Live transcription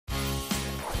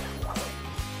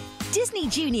Disney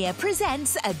Junior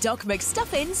presents a Doc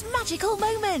Mcstuffins magical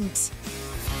moment.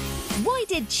 Why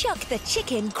did Chuck the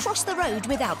chicken cross the road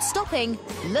without stopping,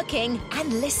 looking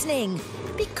and listening?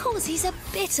 Because he's a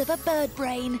bit of a bird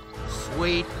brain.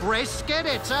 Sweet brisket,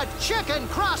 it's a chicken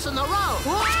crossing the road.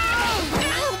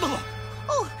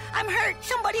 Oh, I'm hurt.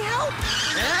 Somebody help.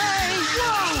 Hey,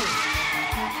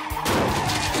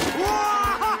 whoa!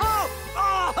 Whoa!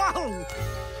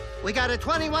 We got a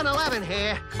 2111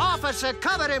 here. Officer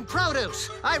covered in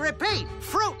produce. I repeat,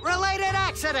 fruit-related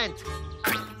accident.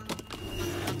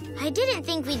 I didn't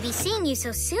think we'd be seeing you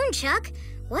so soon, Chuck.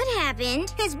 What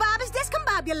happened? His bob is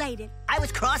discombobulated. I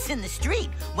was crossing the street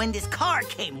when this car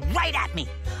came right at me.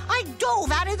 I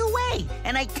dove out of the way,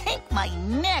 and I think my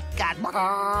neck got...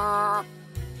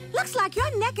 Looks like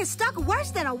your neck is stuck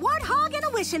worse than a warthog in a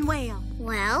wishing well.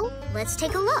 Well, let's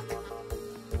take a look.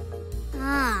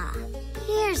 Ah,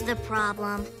 here's the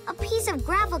problem. A piece of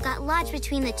gravel got lodged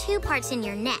between the two parts in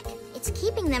your neck. It's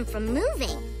keeping them from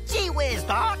moving. Gee whiz,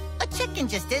 Doc. A chicken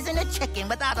just isn't a chicken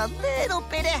without a little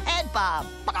bit of head bob.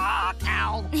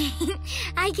 Ow.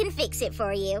 I can fix it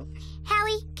for you.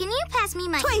 Hallie, can you pass me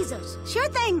my... Tweezers. Sure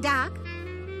thing, Doc.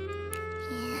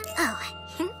 Yeah. Oh,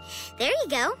 there you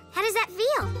go. How does that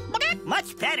feel?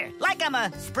 Much better. Like I'm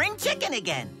a spring chicken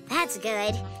again. That's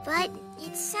good. But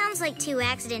it sounds like 2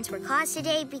 accidents were caused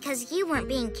today because you weren't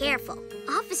being careful.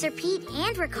 Officer Pete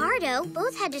and Ricardo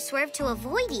both had to swerve to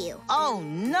avoid you. Oh,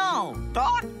 no.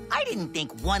 Doc, I didn't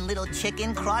think one little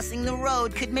chicken crossing the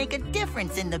road could make a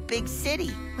difference in the big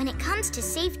city. When it comes to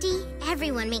safety,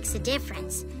 everyone makes a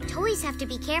difference. Toys have to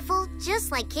be careful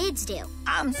just like kids do.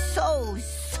 I'm so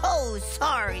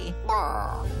sorry.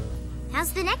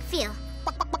 How's the neck feel?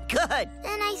 Good.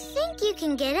 Then I think you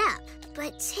can get up,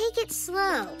 but take it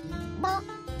slow.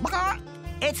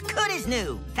 It's good as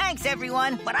new. Thanks,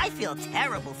 everyone. But I feel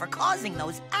terrible for causing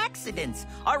those accidents.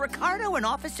 Are Ricardo and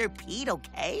Officer Pete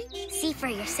okay? See for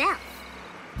yourself.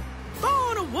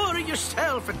 Don't worry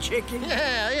yourself, a chicken.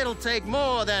 Yeah, it'll take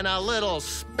more than a little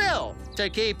spill to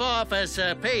keep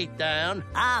Officer Pete down.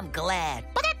 I'm glad.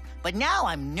 But now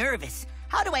I'm nervous.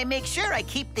 How do I make sure I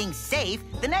keep things safe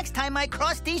the next time I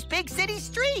cross these big city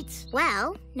streets?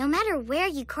 Well, no matter where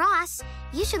you cross,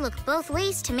 you should look both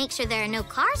ways to make sure there are no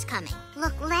cars coming.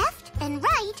 Look left, then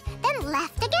right, then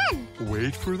left again.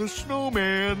 Wait for the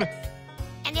snowman.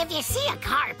 And if you see a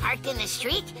car parked in the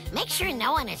street, make sure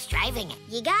no one is driving it.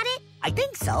 You got it? I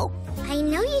think so. I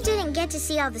know you didn't get to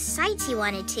see all the sights you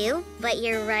wanted to, but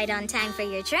you're right on time for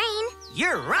your train.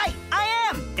 You're right. I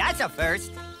am. That's a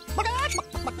first.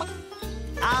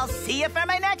 I'll see you for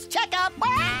my next checkup.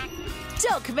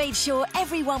 Doc made sure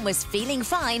everyone was feeling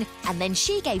fine, and then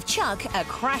she gave Chuck a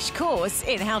crash course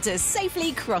in how to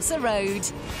safely cross a road.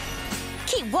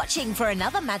 Keep watching for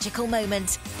another magical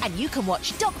moment, and you can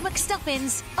watch Doc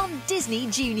Mcstuffins on Disney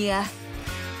Junior.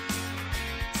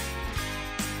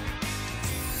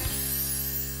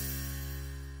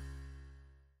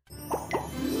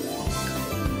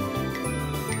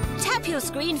 Tap your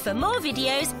screen for more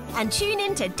videos and tune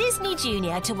in to Disney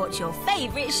Junior to watch your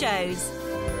favourite shows.